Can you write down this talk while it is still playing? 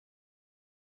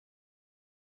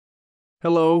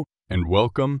Hello, and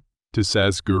welcome to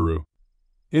saasguru.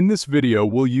 In this video,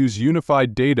 we'll use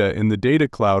unified data in the Data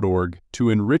Cloud org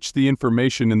to enrich the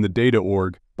information in the data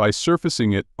org by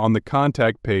surfacing it on the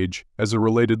contact page as a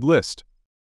related list.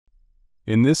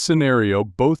 In this scenario,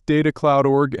 both Data Cloud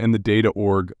org and the data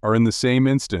org are in the same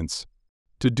instance.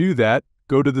 To do that,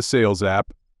 go to the Sales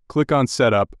app, click on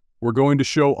Setup. We're going to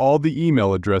show all the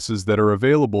email addresses that are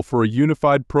available for a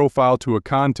unified profile to a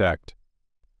contact.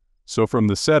 So from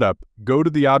the setup, go to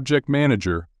the Object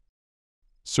Manager,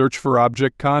 search for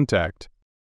Object Contact.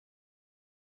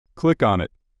 Click on it.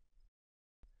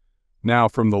 Now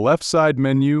from the left side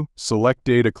menu, select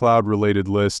Data Cloud Related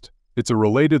List. It's a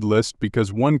related list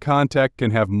because one contact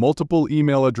can have multiple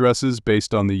email addresses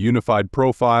based on the unified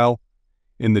profile.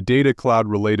 In the Data Cloud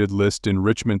Related List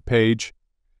Enrichment page,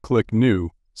 click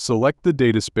New, select the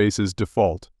data space as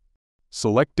default.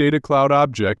 Select Data Cloud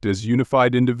Object as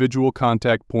Unified Individual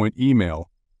Contact Point Email.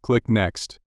 Click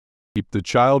Next. Keep the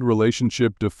child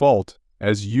relationship default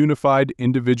as Unified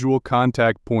Individual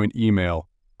Contact Point Email.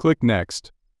 Click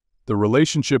Next. The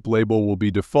relationship label will be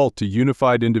default to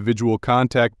Unified Individual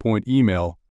Contact Point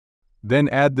Email. Then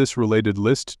add this related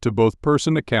list to both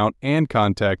person account and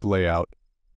contact layout.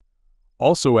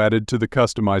 Also added to the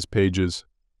Customize pages.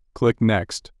 Click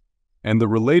Next. And the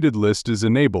related list is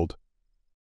enabled.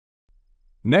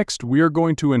 Next, we are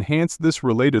going to enhance this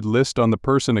related list on the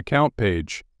Person Account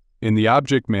page. In the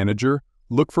Object Manager,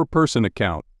 look for Person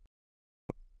Account.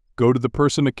 Go to the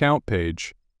Person Account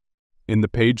page. In the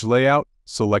page layout,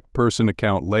 select Person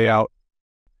Account Layout.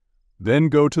 Then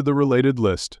go to the Related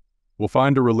List. We'll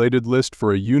find a related list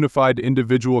for a Unified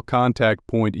Individual Contact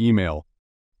Point email.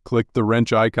 Click the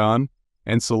wrench icon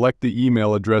and select the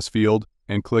email address field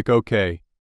and click OK.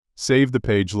 Save the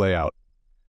page layout.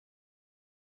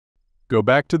 Go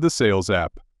back to the Sales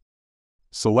app.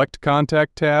 Select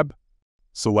Contact tab.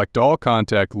 Select All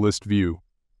Contact List View.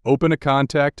 Open a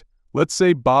contact, let's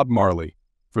say Bob Marley.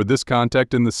 For this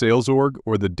contact in the Sales org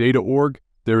or the Data org,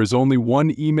 there is only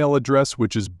one email address,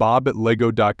 which is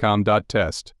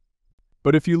bob@lego.com.test.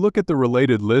 But if you look at the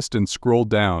related list and scroll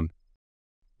down,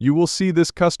 you will see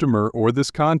this customer or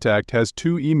this contact has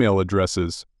two email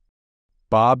addresses,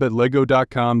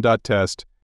 bob@lego.com.test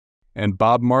and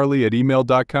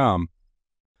bobmarley@email.com.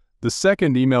 The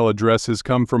second email address has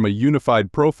come from a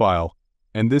unified profile,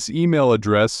 and this email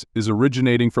address is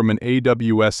originating from an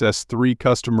AWS S3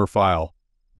 customer file.